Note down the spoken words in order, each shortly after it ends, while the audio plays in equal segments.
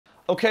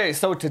Okay,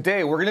 so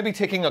today we're going to be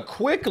taking a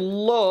quick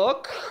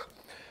look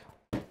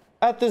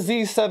at the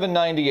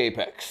Z790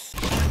 Apex.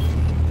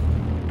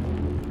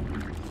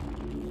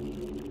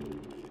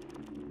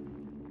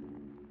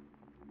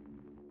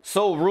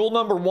 So rule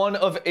number one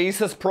of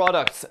Asus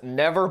products,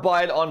 never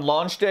buy it on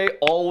launch day,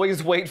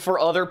 always wait for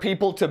other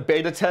people to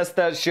beta test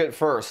that shit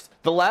first.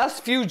 The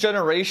last few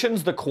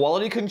generations, the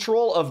quality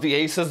control of the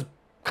Asus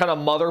kind of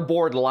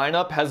motherboard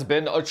lineup has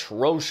been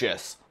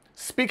atrocious.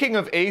 Speaking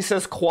of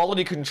Asus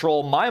quality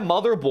control, my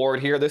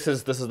motherboard here, this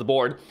is the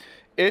board,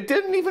 it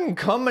didn't even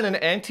come in an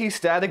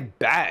anti-static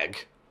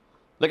bag.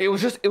 Like it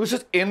was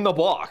just in the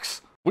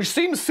box, which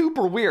seems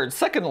super weird.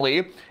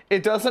 Secondly,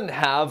 it doesn't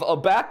have a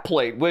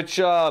backplate, which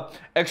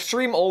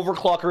extreme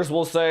overclockers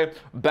will say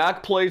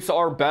backplates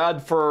are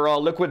bad for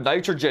liquid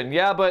nitrogen.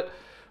 Yeah, but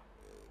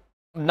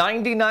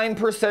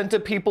 99%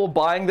 of people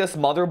buying this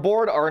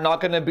motherboard are not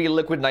going to be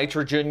liquid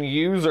nitrogen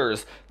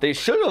users. They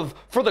should have,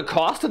 for the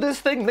cost of this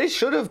thing, they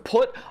should have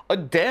put a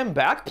damn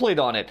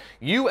backplate on it.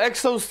 You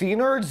XOC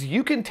nerds,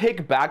 you can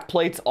take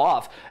backplates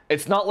off.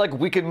 It's not like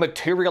we can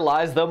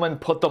materialize them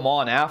and put them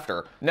on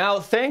after. Now,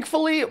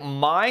 thankfully,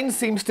 mine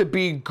seems to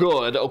be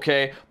good,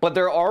 okay? But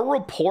there are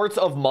reports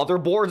of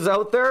motherboards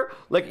out there,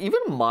 like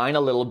even mine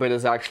a little bit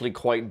is actually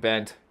quite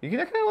bent. You can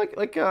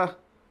kind of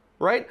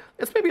right?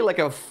 It's maybe like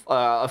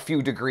a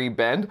few degree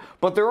bend,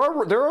 but there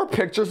are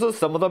pictures of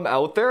some of them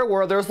out there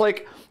where there's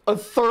like a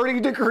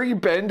 30-degree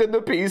bend in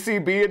the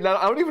PCB, and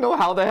I don't even know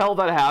how the hell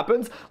that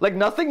happens. Like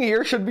nothing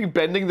here should be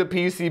bending the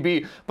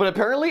PCB, but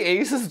apparently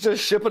Asus is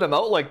just shipping them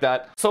out like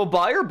that. So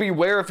buyer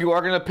beware if you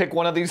are gonna pick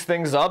one of these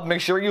things up. Make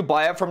sure you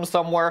buy it from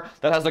somewhere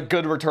that has a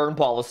good return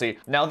policy.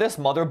 Now this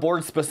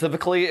motherboard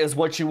specifically is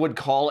what you would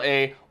call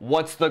a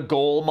what's the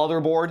goal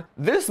motherboard.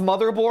 This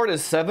motherboard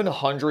is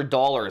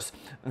 $700.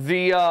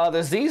 The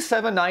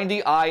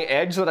Z790i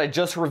Edge that I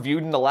just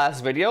reviewed in the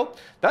last video,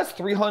 that's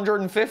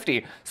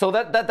 $350. So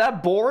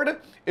that board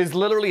is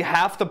literally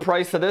half the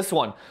price of this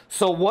one.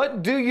 So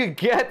what do you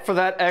get for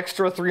that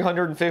extra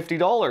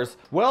 $350?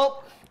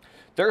 Well,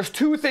 there's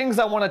two things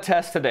I want to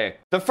test today.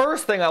 The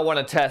first thing I want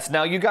to test,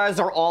 now you guys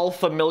are all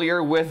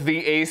familiar with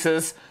the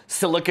Asus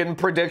silicon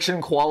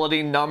prediction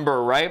quality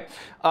number, right?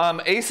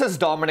 Asus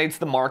dominates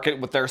the market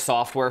with their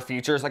software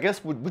features. I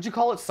guess, would you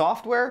call it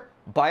software?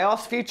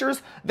 BIOS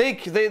features?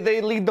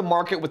 They lead the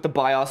market with the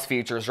BIOS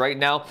features right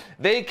now.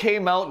 They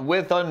came out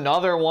with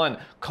another one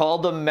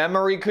called the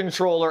Memory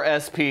Controller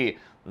SP.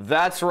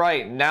 That's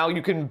right, now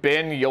you can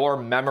bin your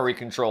memory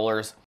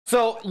controllers.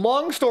 So,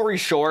 long story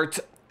short,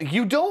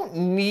 you don't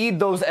need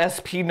those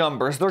SP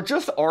numbers. They're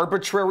just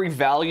arbitrary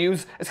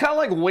values. It's kind of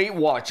like Weight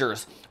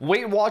Watchers.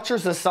 Weight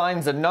Watchers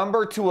assigns a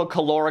number to a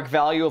caloric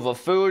value of a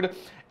food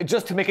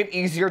just to make it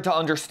easier to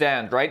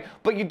understand, right?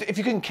 But if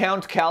you can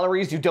count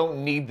calories, you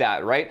don't need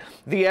that, right?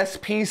 The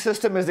SP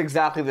system is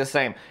exactly the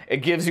same. It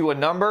gives you a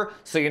number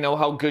so you know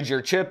how good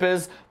your chip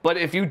is, but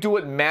if you do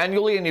it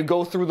manually and you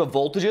go through the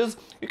voltages,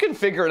 you can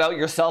figure it out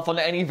yourself on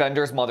any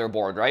vendor's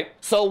motherboard, right?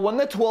 So when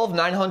the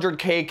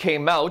 12900K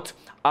came out,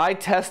 I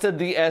tested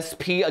the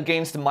SP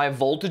against my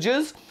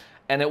voltages,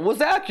 and it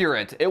was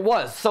accurate. It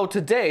was. So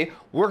today,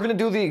 we're going to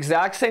do the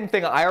exact same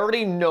thing. I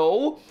already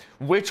know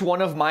which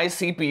one of my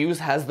CPUs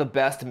has the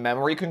best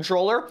memory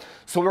controller,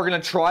 so we're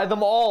going to try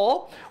them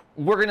all.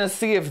 We're going to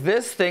see if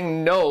this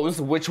thing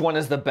knows which one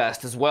is the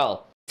best as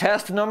well.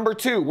 Test number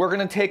two, we're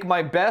going to take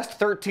my best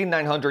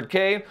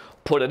 13900K,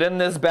 put it in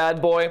this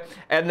bad boy,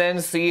 and then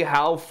see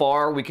how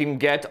far we can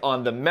get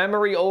on the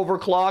memory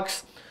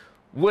overclocks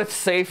with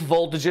safe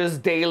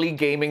voltages, daily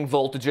gaming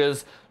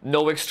voltages,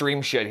 no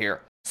extreme shit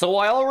here. So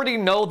I already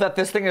know that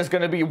this thing is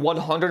going to be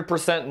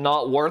 100%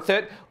 not worth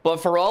it, but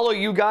for all of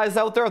you guys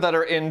out there that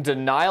are in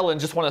denial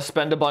and just want to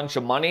spend a bunch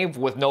of money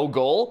with no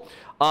goal,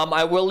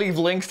 I will leave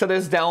links to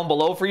this down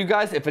below for you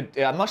guys.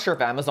 I'm not sure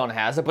if Amazon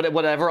has it, but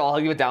whatever, I'll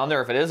leave it down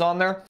there if it is on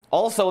there.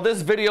 Also,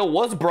 this video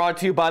was brought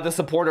to you by the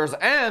supporters,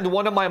 and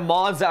one of my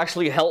mods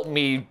actually helped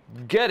me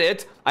get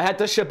it. I had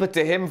to ship it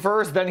to him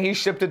first, then he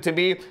shipped it to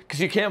me,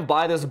 because you can't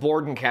buy this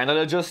board in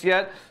Canada just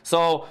yet.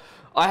 So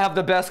I have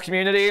the best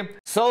community.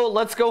 So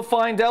let's go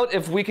find out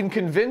if we can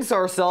convince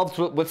ourselves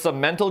with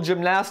some mental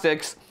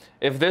gymnastics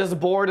if this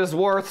board is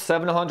worth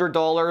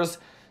 $700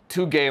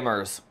 to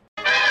gamers.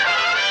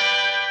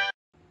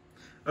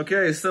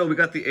 Okay, so we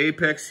got the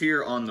Apex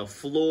here on the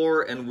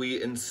floor, and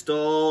we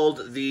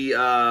installed the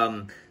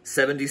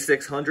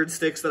 7600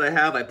 sticks that I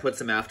have. I put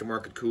some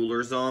aftermarket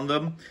coolers on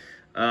them.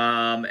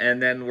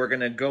 And then we're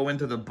gonna go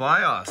into the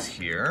BIOS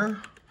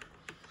here,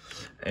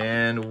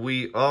 and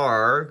we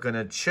are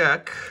gonna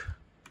check,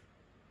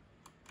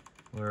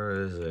 where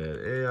is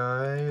it?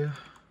 AI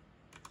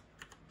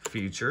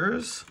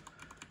features.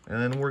 And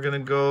then we're gonna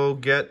go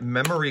get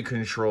memory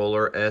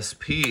controller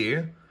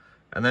SP.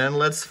 And then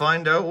let's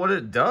find out what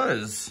it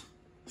does.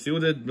 See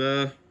what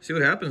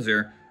happens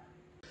here.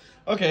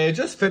 Okay, it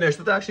just finished.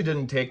 It actually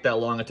didn't take that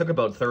long. It took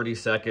about 30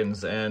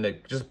 seconds, and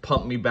it just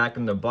pumped me back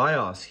into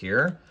BIOS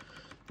here.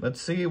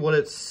 Let's see what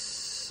it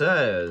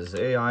says.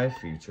 AI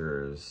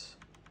features.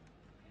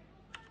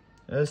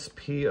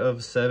 SP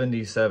of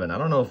 77. I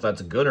don't know if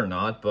that's good or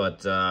not,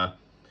 but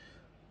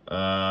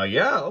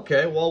yeah,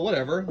 okay, well,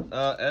 whatever.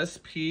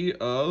 SP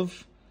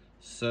of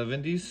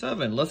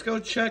 77. Let's go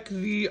check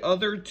the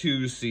other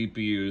two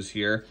CPUs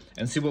here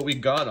and see what we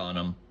got on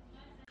them.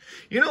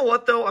 You know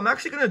what, though? I'm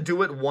actually going to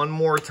do it one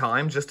more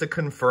time just to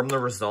confirm the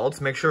results.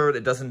 Make sure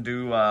it doesn't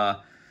do...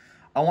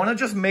 I want to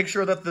just make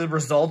sure that the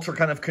results are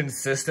kind of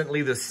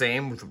consistently the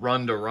same with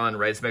run to run,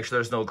 right? So make sure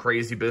there's no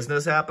crazy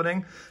business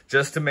happening,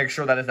 just to make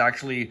sure that it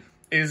actually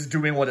is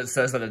doing what it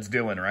says that it's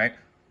doing, right?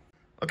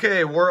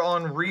 Okay, we're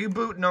on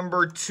reboot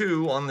number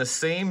 2 on the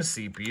same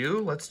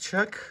CPU. Let's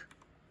check.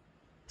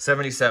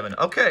 77.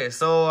 Okay,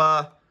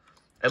 so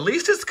at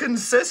least it's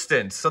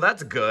consistent, so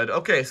that's good.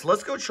 Okay, so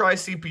let's go try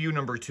CPU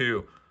number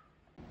 2.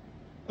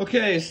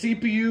 Okay,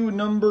 CPU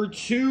number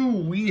 2,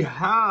 we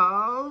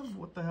have...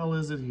 What the hell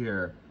is it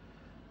here?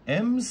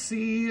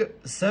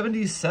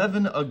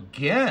 MC77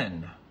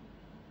 again.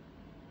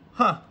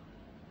 Huh.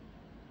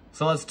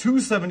 So that's two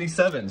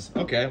 77s.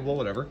 Okay, well,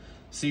 whatever.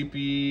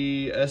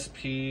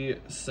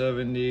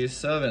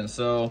 SP77.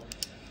 So,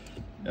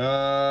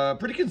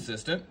 pretty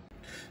consistent.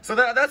 So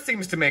that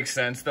seems to make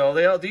sense,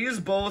 though. These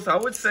both, I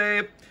would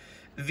say,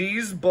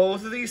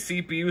 both of these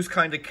CPUs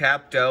kind of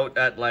capped out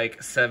at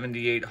like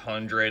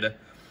 7800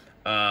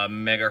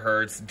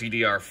 megahertz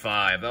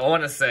DDR5. I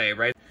want to say,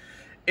 right?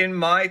 In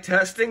my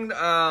testing,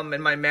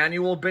 in my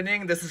manual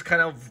binning, this is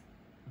kind of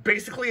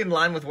basically in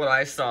line with what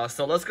I saw.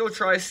 So let's go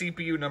try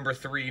CPU number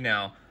 3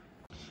 now.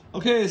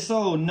 Okay,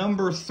 so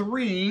number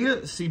 3,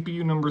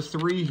 CPU number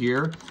 3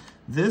 here.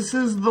 This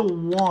is the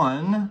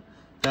one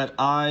that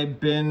I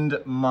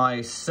binned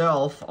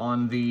myself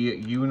on the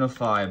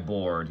Unify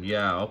board.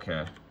 Yeah,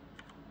 okay.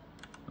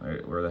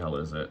 Wait, where the hell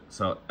is it?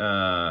 So,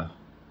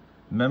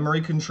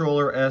 memory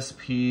controller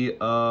SP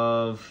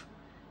of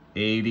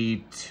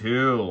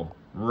 82.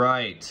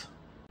 Right.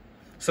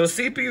 So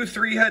CPU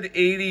 3 had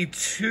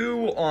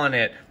 82 on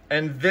it,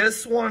 and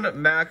this one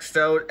maxed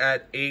out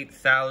at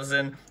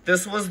 8,000.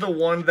 This was the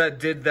one that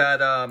did that,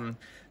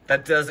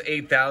 that does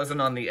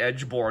 8,000 on the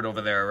edge board over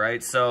there,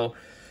 right? So,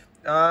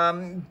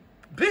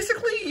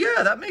 basically,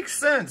 yeah, that makes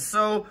sense.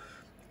 So,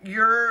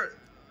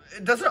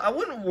 I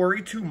wouldn't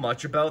worry too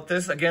much about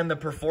this. Again, the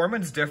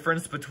performance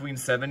difference between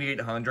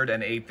 7800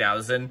 and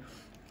 8000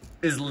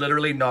 is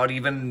literally not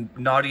even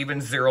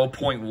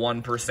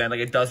 0.1%. Like,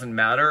 it doesn't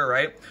matter,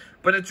 right?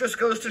 But it just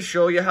goes to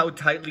show you how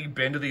tightly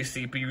binned these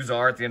CPUs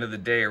are at the end of the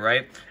day,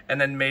 right?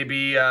 And then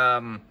maybe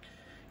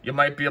you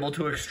might be able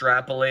to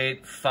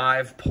extrapolate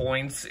 5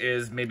 points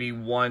is maybe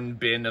 1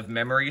 bin of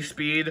memory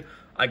speed,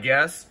 I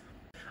guess.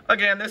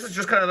 Again, this is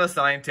just kind of a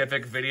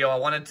scientific video. I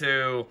wanted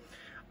to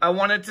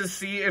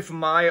see if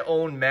my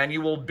own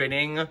manual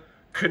binning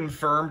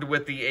confirmed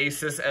with the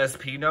Asus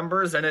SP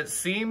numbers, and it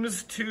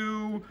seems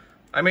to...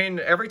 I mean,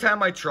 every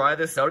time I try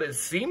this out, it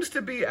seems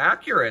to be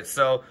accurate.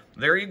 So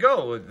there you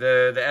go.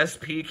 The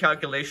SP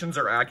calculations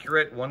are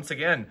accurate once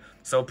again.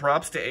 So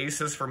props to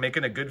Asus for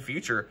making a good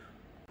feature.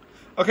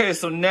 Okay,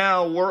 so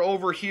now we're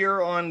over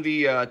here on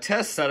the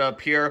test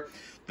setup here.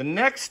 The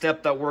next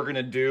step that we're going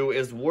to do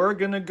is we're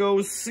going to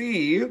go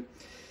see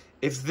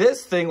if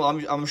this thing,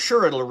 well, I'm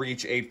sure it'll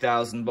reach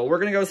 8,000, but we're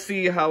going to go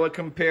see how it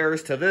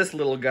compares to this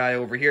little guy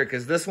over here,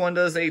 because this one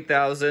does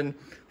 8,000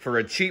 for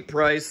a cheap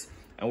price.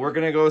 And we're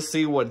going to go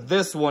see what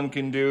this one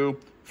can do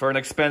for an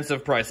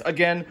expensive price.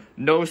 Again,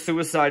 no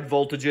suicide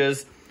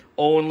voltages,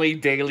 only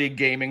daily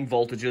gaming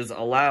voltages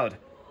allowed.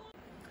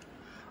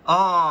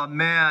 Oh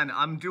man,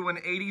 I'm doing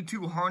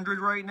 8200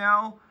 right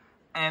now,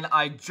 and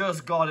I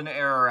just got an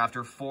error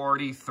after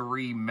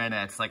 43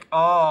 minutes. Like,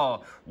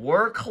 oh,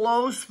 we're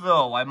close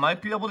though. I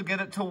might be able to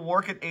get it to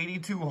work at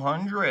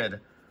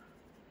 8200.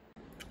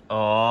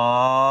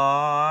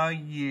 Oh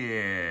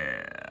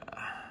yeah.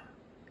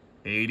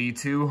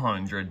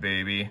 8200,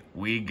 baby.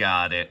 We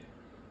got it.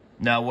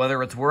 Now,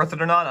 whether it's worth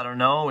it or not, I don't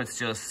know. It's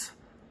just,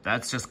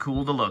 that's just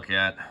cool to look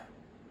at.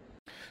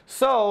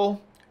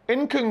 So,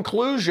 in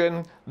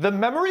conclusion, the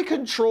memory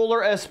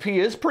controller SP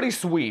is pretty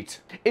sweet.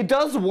 It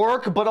does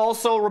work, but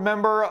also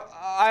remember,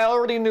 I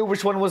already knew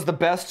which one was the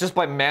best just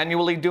by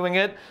manually doing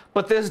it,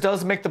 but this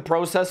does make the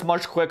process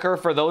much quicker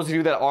for those of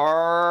you that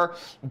are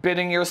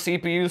binning your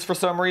CPUs for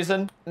some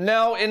reason.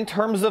 Now, in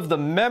terms of the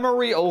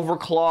memory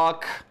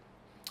overclock,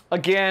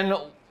 again,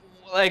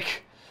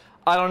 like,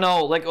 I don't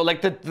know,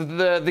 like the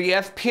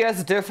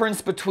FPS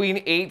difference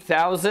between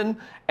 8,000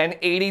 and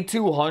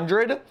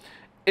 8,200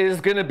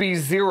 is gonna be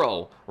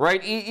 0,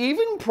 right?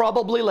 Even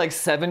probably like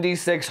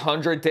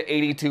 7,600 to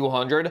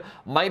 8,200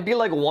 might be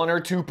like 1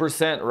 or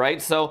 2%, right?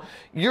 So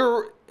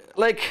you're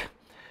like,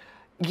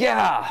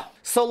 yeah.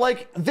 So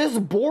like, this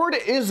board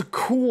is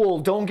cool,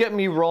 don't get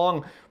me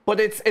wrong, but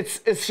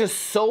it's just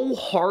so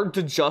hard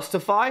to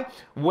justify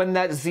when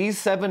that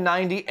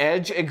Z790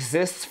 Edge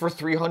exists for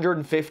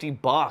 350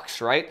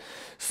 bucks, right?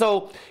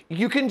 So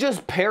you can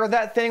just pair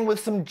that thing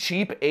with some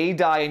cheap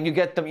A-die and you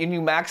get them, and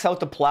you max out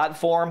the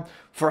platform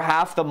for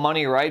half the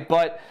money, right?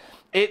 But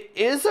it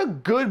is a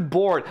good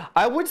board.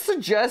 I would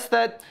suggest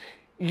that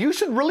you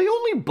should really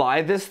only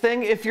buy this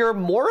thing if you're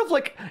more of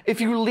like, if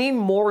you lean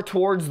more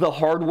towards the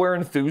hardware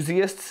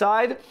enthusiast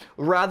side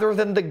rather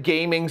than the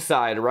gaming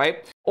side,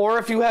 right? Or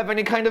if you have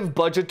any kind of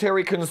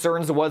budgetary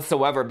concerns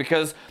whatsoever,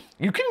 because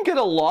you can get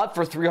a lot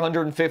for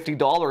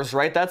 $350,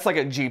 right? That's like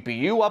a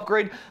GPU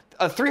upgrade.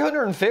 A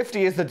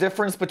 350 is the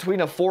difference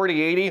between a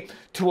 4080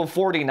 to a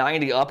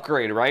 4090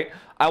 upgrade, right?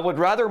 I would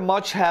rather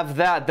much have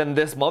that than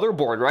this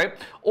motherboard, right?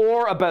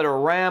 Or a better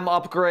RAM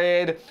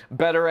upgrade,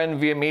 better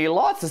NVMe,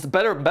 lots of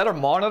better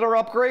monitor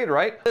upgrade,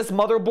 right? This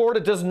motherboard,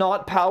 it does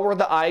not power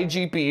the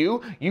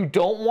iGPU. You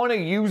don't want to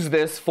use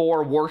this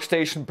for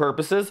workstation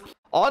purposes.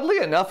 Oddly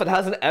enough, it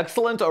has an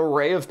excellent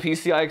array of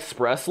PCI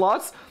Express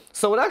slots.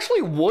 So it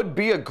actually would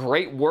be a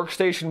great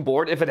workstation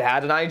board if it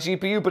had an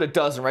iGPU, but it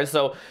doesn't, right?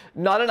 So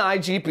not an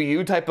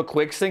iGPU type of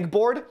quick sync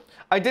board.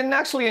 I didn't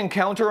actually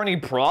encounter any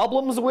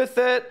problems with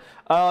it.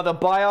 The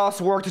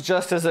BIOS worked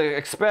just as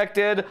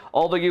expected.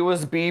 All the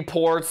USB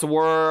ports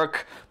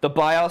work. The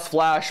BIOS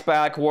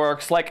flashback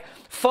works. Like,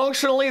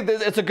 functionally,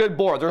 it's a good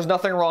board. There's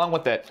nothing wrong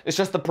with it. It's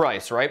just the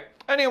price, right?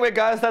 Anyway,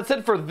 guys, that's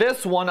it for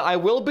this one. I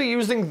will be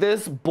using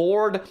this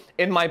board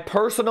in my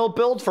personal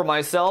build for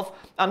myself.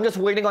 I'm just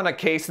waiting on a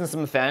case and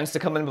some fans to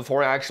come in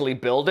before I actually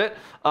build it.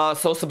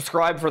 So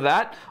subscribe for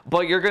that.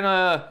 But it's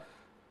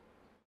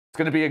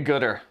gonna be a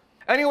gooder.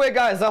 Anyway,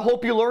 guys, I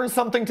hope you learned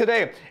something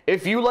today.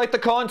 If you like the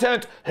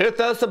content, hit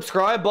that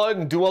subscribe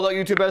button. Do all that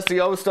YouTube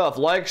SEO stuff.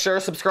 Like, share,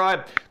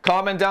 subscribe.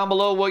 Comment down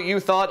below what you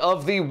thought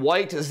of the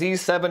white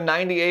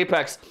Z790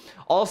 Apex.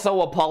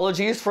 Also,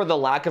 apologies for the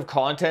lack of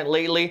content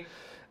lately.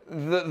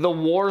 The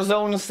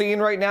Warzone scene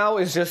right now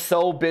is just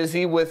so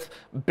busy with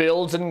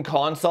builds and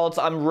consults.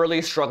 I'm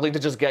really struggling to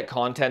just get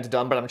content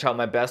done, but I'm trying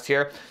my best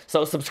here.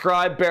 So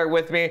subscribe, bear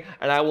with me,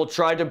 and I will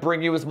try to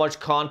bring you as much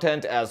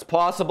content as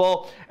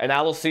possible. And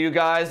I will see you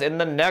guys in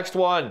the next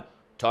one.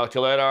 Talk to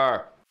you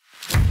later.